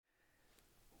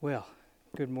Well,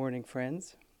 good morning,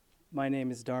 friends. My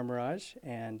name is Dharmaraj,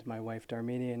 and my wife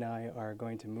Dharmini and I are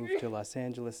going to move to Los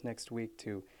Angeles next week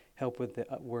to help with the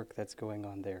work that's going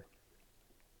on there.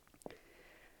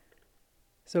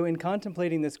 So, in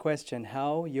contemplating this question,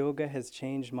 how yoga has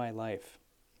changed my life,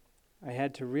 I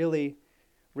had to really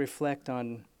reflect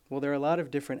on, well, there are a lot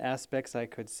of different aspects I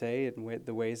could say in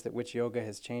the ways that which yoga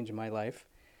has changed my life,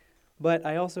 but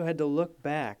I also had to look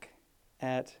back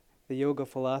at the yoga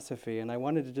philosophy, and I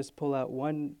wanted to just pull out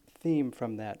one theme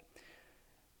from that.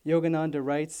 Yogananda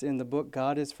writes in the book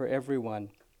God is for Everyone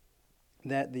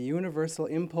that the universal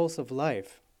impulse of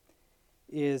life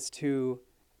is to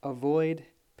avoid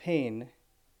pain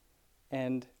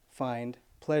and find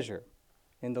pleasure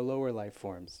in the lower life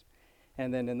forms.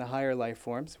 And then in the higher life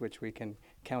forms, which we can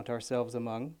count ourselves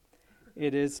among,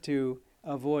 it is to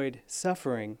avoid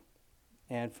suffering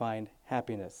and find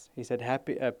happiness. He said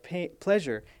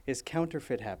pleasure is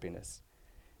counterfeit happiness.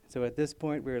 So at this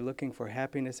point, we're looking for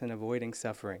happiness and avoiding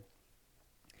suffering.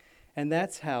 And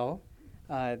that's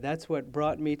what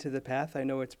brought me to the path. I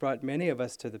know it's brought many of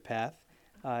us to the path.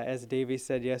 As Devi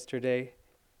said yesterday,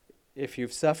 if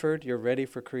you've suffered, you're ready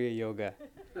for Kriya Yoga.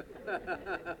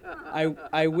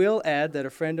 I will add that a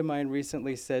friend of mine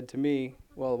recently said to me,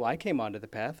 well, I came onto the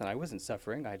path and I wasn't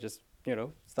suffering. I just,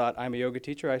 thought I'm a yoga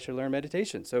teacher, I should learn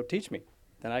meditation, so teach me,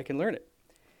 then I can learn it.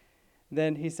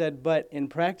 Then he said, but in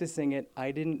practicing it, I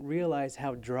didn't realize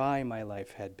how dry my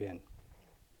life had been.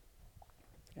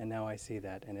 And now I see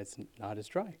that, and it's not as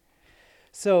dry.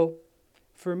 So,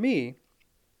 for me,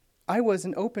 I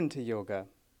wasn't open to yoga,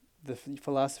 the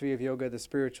philosophy of yoga, the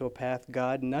spiritual path,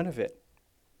 God, none of it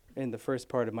in the first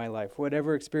part of my life.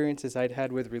 Whatever experiences I'd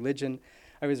had with religion,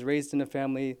 I was raised in a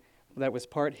family that was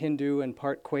part Hindu and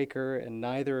part Quaker, and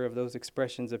neither of those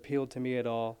expressions appealed to me at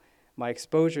all. My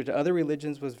exposure to other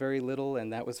religions was very little,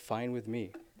 and that was fine with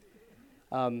me.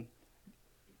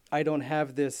 I don't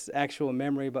have this actual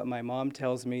memory, but my mom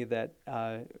tells me that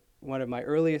one of my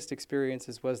earliest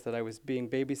experiences was that I was being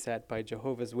babysat by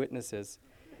Jehovah's Witnesses.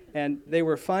 And they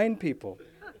were fine people.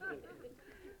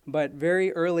 But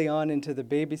very early on into the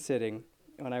babysitting,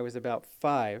 when I was about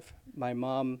 5, my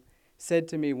mom said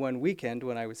to me one weekend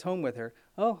when I was home with her,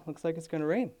 oh, looks like it's going to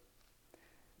rain.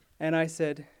 And I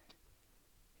said,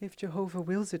 if Jehovah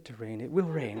wills it to rain, it will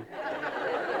rain.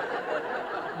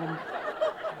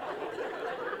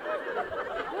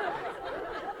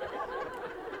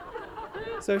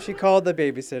 So she called the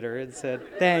babysitter and said,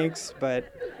 thanks,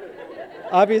 but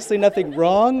obviously nothing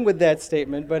wrong with that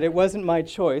statement, but it wasn't my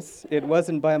choice. It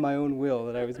wasn't by my own will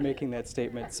that I was making that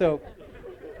statement. So,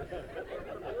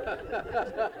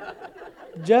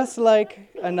 just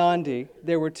like Anandi,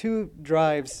 there were two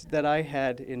drives that I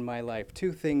had in my life,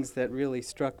 two things that really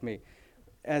struck me.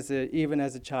 Even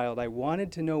as a child, I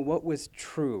wanted to know what was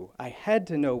true. I had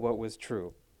to know what was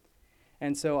true.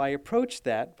 And so I approached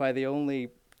that by the only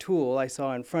tool I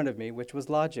saw in front of me, which was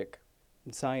logic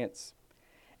and science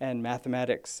and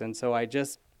mathematics. And so I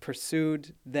just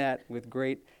pursued that with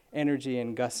great energy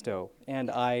and gusto. And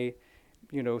I,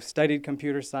 studied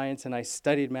computer science and I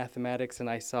studied mathematics, and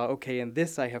I saw, okay, in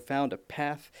this I have found a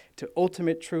path to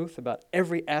ultimate truth about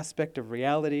every aspect of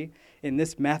reality. In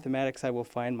this mathematics I will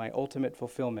find my ultimate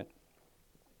fulfillment.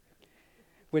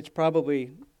 Which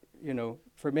probably,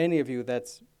 for many of you,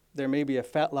 there may be a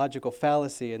logical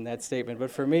fallacy in that statement,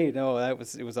 but for me, no, it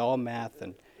was all math.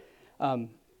 And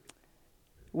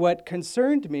what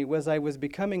concerned me was I was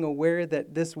becoming aware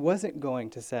that this wasn't going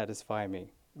to satisfy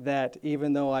me. That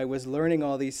even though I was learning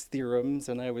all these theorems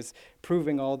and I was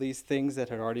proving all these things that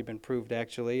had already been proved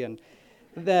actually, and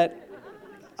that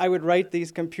I would write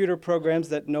these computer programs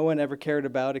that no one ever cared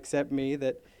about except me,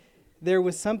 that there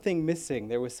was something missing.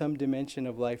 There was some dimension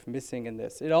of life missing in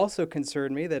this. It also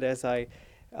concerned me that as I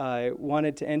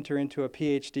wanted to enter into a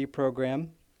PhD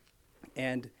program,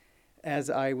 and as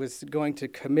I was going to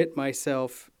commit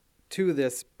myself to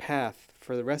this path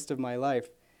for the rest of my life,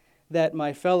 that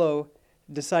my fellow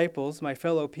disciples, my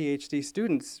fellow PhD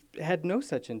students, had no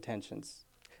such intentions.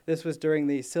 This was during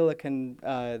the Silicon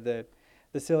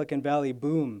Valley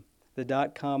boom, the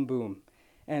dot-com boom.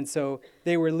 And so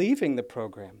they were leaving the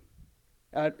program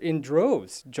in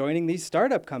droves, joining these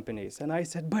startup companies. And I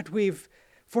said, but we've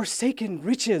forsaken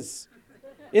riches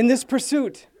in this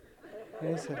pursuit.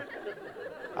 And they said,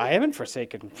 I haven't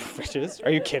forsaken riches.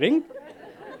 Are you kidding?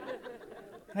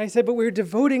 And I said, but we're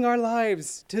devoting our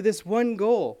lives to this one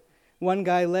goal. One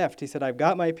guy left. He said, I've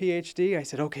got my PhD. I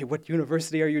said, okay, what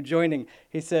university are you joining?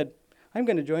 He said, I'm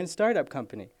going to join a startup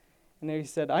company. And he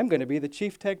said, I'm going to be the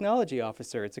chief technology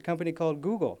officer. It's a company called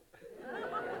Google.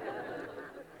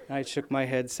 I shook my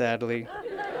head sadly.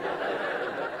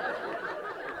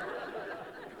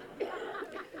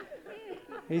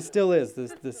 He still is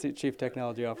the chief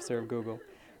technology officer of Google.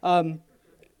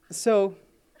 So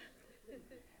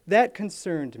that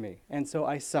concerned me, and so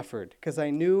I suffered because I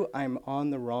knew I'm on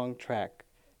the wrong track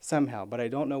somehow, but I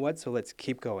don't know what, so let's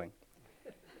keep going.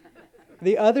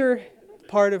 The other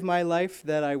part of my life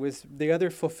the other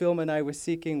fulfillment I was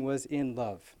seeking was in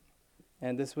love.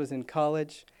 And this was in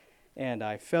college, and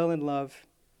I fell in love,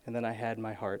 and then I had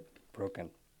my heart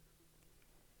broken.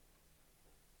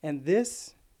 And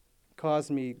this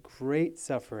caused me great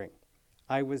suffering.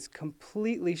 I was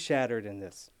completely shattered in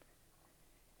this.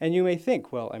 And you may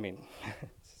think, well, I mean,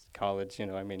 college,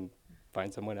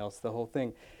 find someone else, the whole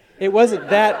thing. It wasn't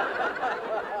that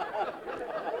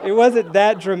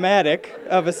dramatic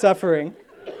of a suffering.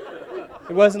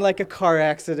 It wasn't like a car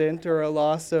accident or a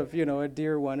loss of, a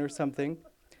dear one or something.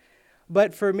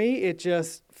 But for me, it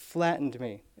just flattened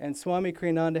me. And Swami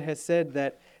Kriyananda has said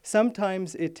that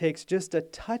sometimes it takes just a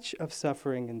touch of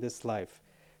suffering in this life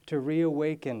to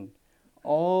reawaken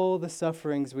all the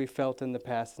sufferings we felt in the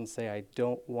past and say, I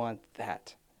don't want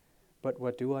that. But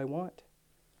what do I want?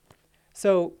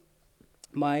 So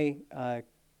my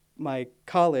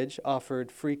college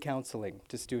offered free counseling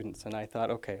to students, and I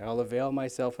thought, okay, I'll avail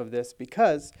myself of this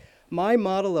because my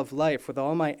model of life with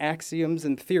all my axioms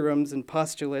and theorems and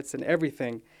postulates and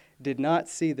everything did not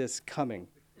see this coming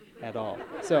at all.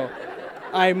 So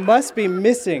I must be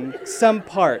missing some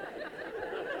part.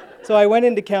 So I went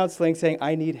into counseling saying,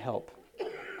 I need help.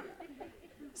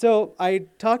 So I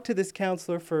talked to this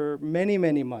counselor for many,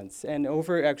 many months, and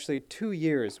over actually 2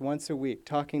 years, once a week,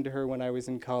 talking to her when I was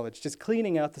in college, just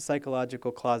cleaning out the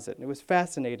psychological closet. And it was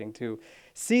fascinating to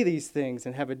see these things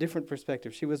and have a different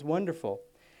perspective. She was wonderful.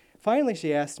 Finally,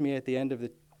 she asked me at the end of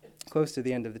close to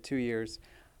the end of the 2 years,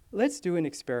 let's do an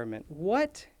experiment.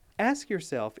 Ask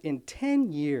yourself, in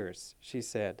 10 years, she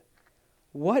said,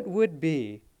 what would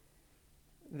be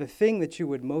the thing that you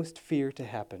would most fear to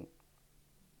happen?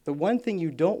 The one thing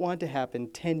you don't want to happen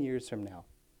 10 years from now.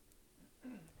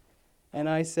 And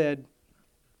I said,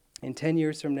 in 10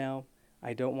 years from now,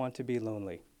 I don't want to be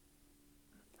lonely.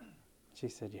 She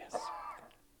said, yes.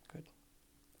 Good.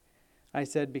 I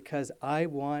said, because I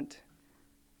want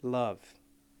love.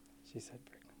 She said,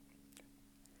 very good.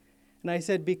 And I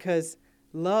said, because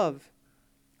love,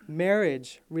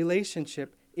 marriage,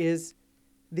 relationship is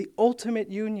the ultimate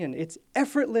union. It's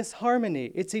effortless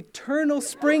harmony. It's eternal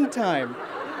springtime.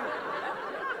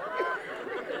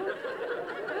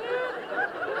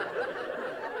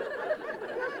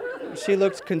 She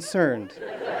looked concerned.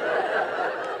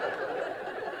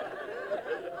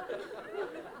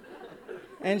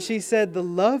 And she said, the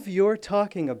love you're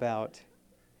talking about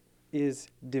is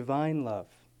divine love.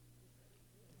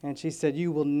 And she said,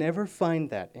 you will never find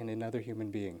that in another human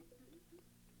being.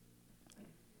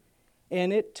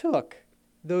 And it took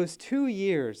those 2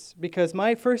 years, because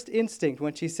my first instinct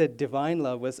when she said divine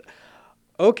love was,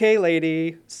 okay,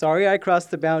 lady, sorry I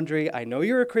crossed the boundary. I know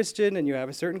you're a Christian and you have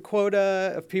a certain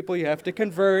quota of people you have to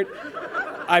convert.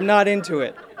 I'm not into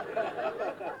it.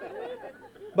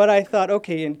 But I thought,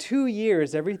 okay, in 2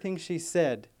 years, everything she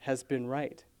said has been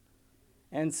right.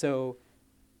 And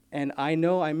I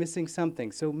know I'm missing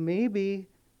something. So maybe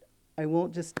I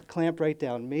won't just clamp right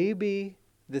down. Maybe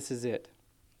this is it.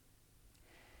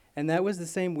 And that was the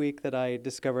same week that I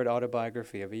discovered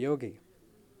Autobiography of a Yogi.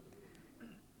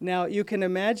 Now, you can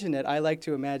imagine it, I like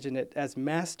to imagine it as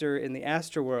Master in the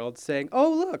Astroworld saying,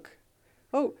 oh, look,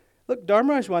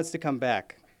 Dharmaraj wants to come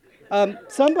back.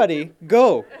 Somebody,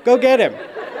 go get him.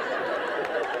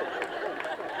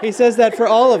 He says that for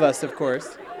all of us, of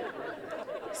course.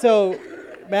 So,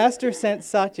 Master sent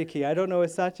Satyaki. I don't know,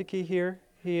 is Satyaki here?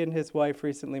 He and his wife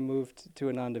recently moved to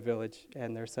Ananda Village,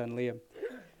 and their son Liam.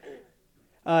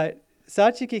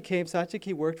 Satyaki came.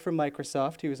 Satyaki worked for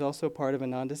Microsoft. He was also part of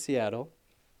Ananda Seattle.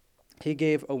 He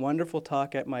gave a wonderful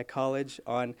talk at my college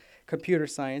on computer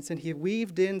science, and he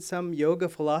weaved in some yoga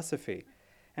philosophy.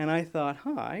 And I thought,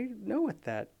 I know what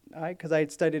that, because I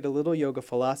had studied a little yoga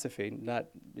philosophy, not,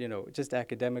 just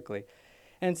academically.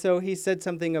 And so he said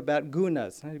something about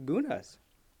gunas. Gunas?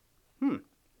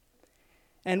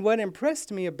 And what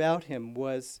impressed me about him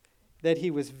was that he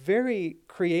was very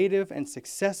creative and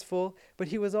successful, but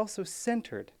he was also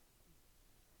centered.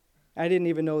 I didn't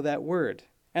even know that word.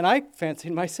 And I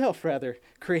fancied myself rather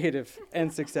creative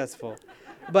and successful.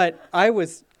 But I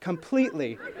was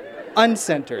completely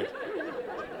uncentered.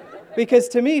 Because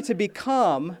to me, to be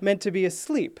calm meant to be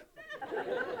asleep.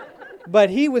 But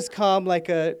he was calm like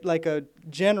a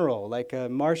general, like a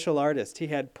martial artist. He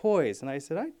had poise. And I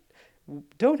said, I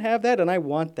don't have that, and I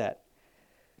want that.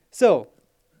 So,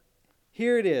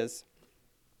 here it is.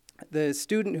 the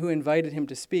student who invited him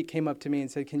to speak came up to me and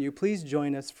said, "Can you please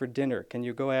join us for dinner? Can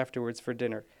you go afterwards for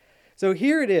dinner?" So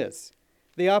here it is,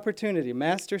 the opportunity.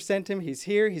 Master sent him. He's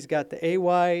here. He's got the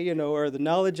AY, or the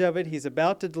knowledge of it. He's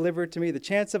about to deliver it to me, the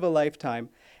chance of a lifetime.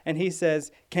 And he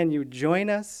says, "Can you join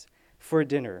us for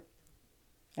dinner?"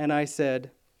 And I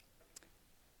said,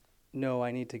 "No,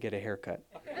 I need to get a haircut."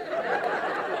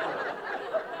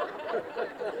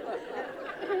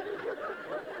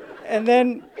 And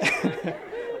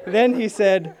then he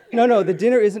said, no, the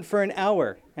dinner isn't for an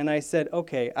hour. And I said,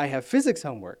 "Okay, I have physics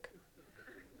homework."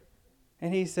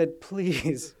 And he said,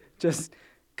 "Please, just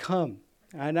come."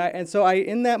 And so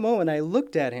in that moment, I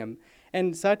looked at him,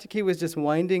 and Satyaki was just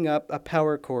winding up a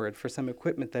power cord for some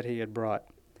equipment that he had brought.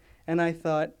 And I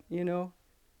thought,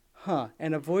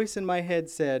 and a voice in my head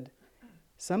said,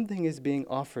 "Something is being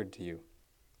offered to you."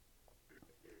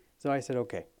 So I said,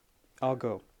 "Okay, I'll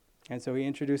go." And so he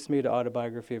introduced me to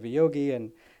Autobiography of a Yogi,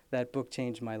 and that book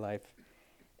changed my life.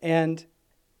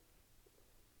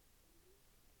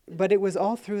 But it was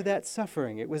all through that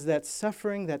suffering. It was that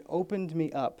suffering that opened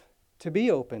me up to be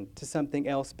open to something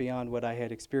else beyond what I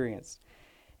had experienced.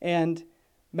 And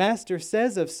Master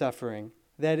says of suffering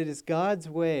that it is God's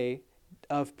way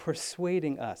of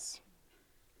persuading us.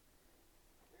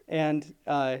 And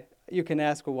you can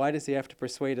ask, well, why does he have to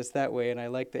persuade us that way? And I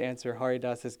like the answer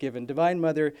Haridas has given. Divine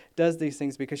Mother does these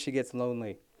things because she gets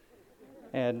lonely.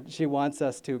 And she wants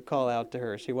us to call out to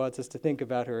her. She wants us to think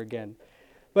about her again.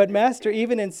 But Master,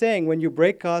 even in saying, when you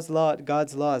break God's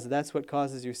laws, that's what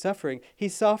causes you suffering, he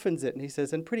softens it and he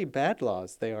says, and pretty bad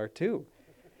laws they are too.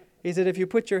 He said, if you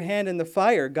put your hand in the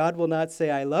fire, God will not say,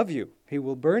 "I love you." He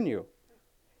will burn you.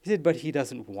 He said, but he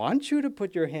doesn't want you to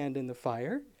put your hand in the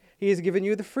fire. He has given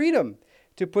you the freedom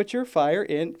to put your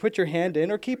hand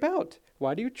in or keep out.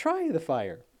 Why do you try the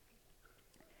fire?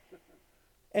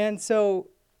 And so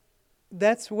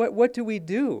that's what do we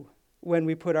do when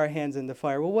we put our hands in the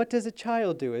fire? Well, what does a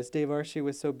child do? As Devarshi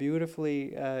was so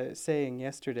beautifully saying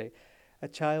yesterday, a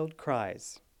child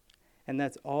cries. And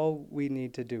that's all we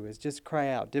need to do is just cry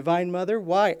out. Divine Mother,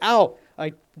 why? Ow!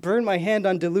 I burned my hand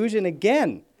on delusion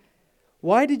again.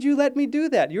 Why did you let me do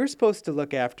that? You're supposed to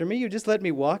look after me. You just let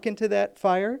me walk into that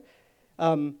fire.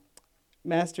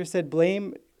 Master said,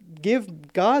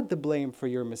 give God the blame for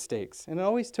your mistakes. And it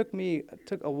always took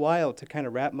a while to kind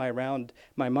of wrap my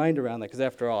mind around that, because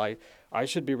after all, I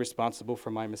should be responsible for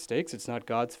my mistakes. It's not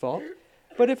God's fault.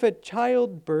 But if a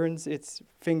child burns its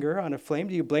finger on a flame,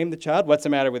 do you blame the child? What's the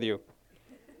matter with you?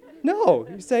 No,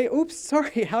 you say, "Oops,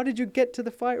 sorry, how did you get to the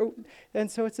fire?"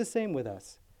 And so it's the same with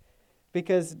us.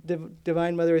 Because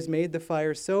Divine Mother has made the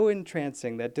fire so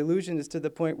entrancing that delusion is to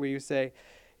the point where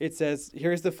it says,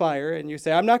 "Here's the fire," and you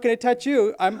say, "I'm not going to touch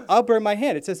you. I'll burn my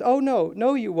hand." It says, "Oh,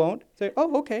 no, you won't." Say,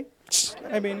 "Oh, okay."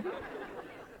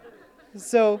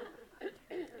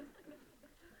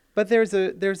 But there's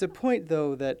a point,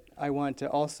 though, that I want to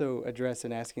also address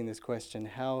in asking this question: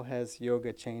 how has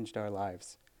yoga changed our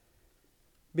lives?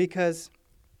 Because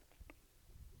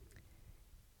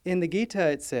in the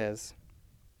Gita it says,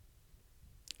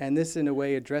 and this in a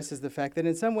way addresses the fact that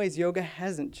in some ways yoga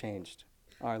hasn't changed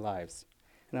our lives.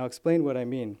 And I'll explain what I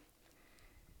mean.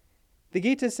 The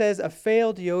Gita says a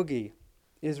failed yogi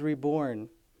is reborn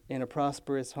in a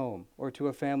prosperous home or to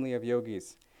a family of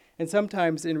yogis. And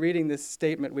sometimes in reading this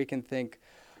statement we can think,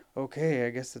 okay,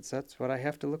 I guess that's what I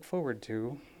have to look forward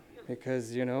to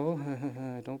because,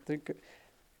 I don't think...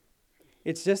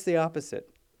 It's just the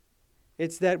opposite.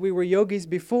 It's that we were yogis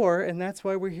before and that's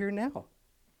why we're here now.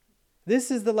 This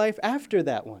is the life after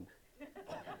that one.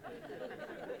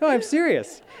 No, I'm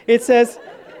serious. It says,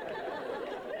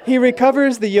 he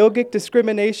recovers the yogic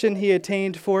discrimination he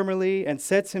attained formerly and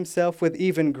sets himself with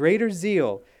even greater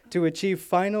zeal to achieve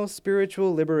final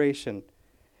spiritual liberation.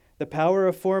 The power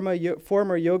of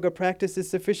former yoga practice is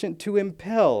sufficient to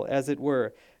impel, as it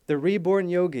were, the reborn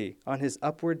yogi on his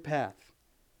upward path.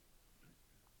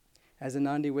 As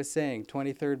Anandi was saying,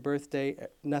 23rd birthday,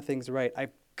 nothing's right.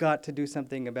 I've got to do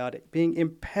something about it. Being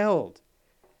impelled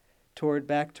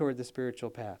back toward the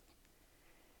spiritual path.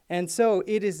 And so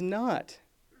it is not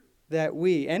that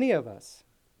any of us,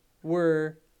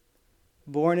 were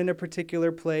born in a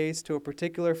particular place to a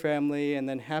particular family and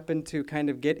then happened to kind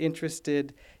of get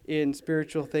interested in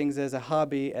spiritual things as a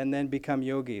hobby and then become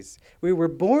yogis. We were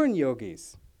born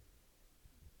yogis.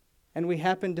 And we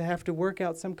happened to have to work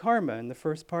out some karma in the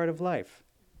first part of life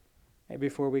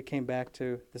before we came back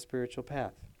to the spiritual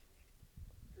path.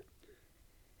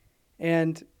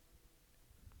 And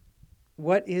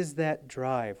what is that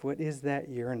drive? What is that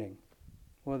yearning?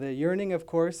 Well, the yearning, of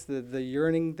course, the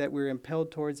yearning that we're impelled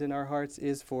towards in our hearts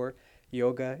is for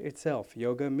yoga itself.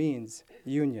 Yoga means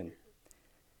union.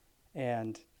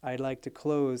 And I'd like to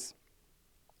close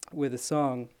with a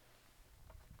song,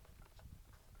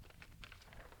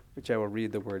 which I will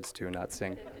read the words to, not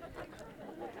sing.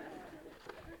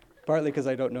 Partly because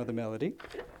I don't know the melody.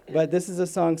 But this is a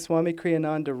song Swami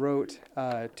Kriyananda wrote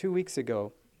 2 weeks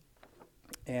ago.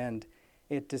 And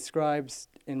it describes,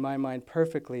 in my mind,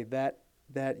 perfectly that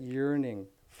yearning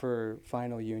for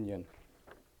final union.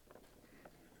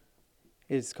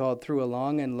 It's called Through a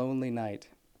Long and Lonely Night.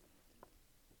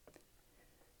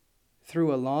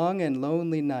 Through a long and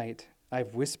lonely night,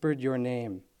 I've whispered your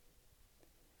name.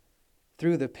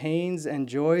 Through the pains and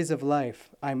joys of life,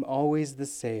 I'm always the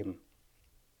same.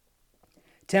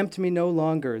 Tempt me no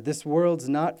longer, this world's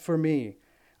not for me.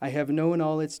 I have known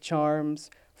all its charms.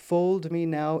 Fold me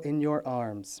now in your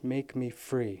arms, make me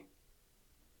free.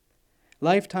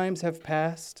 Lifetimes have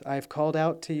passed, I've called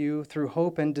out to you through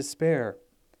hope and despair.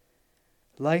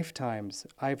 Lifetimes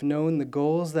I've known the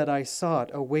goals that I sought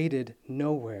awaited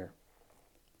nowhere.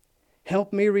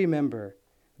 Help me remember,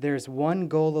 there's one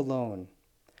goal alone.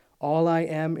 All I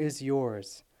am is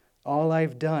yours. All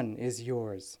I've done is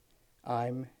yours.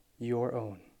 I'm your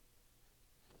own.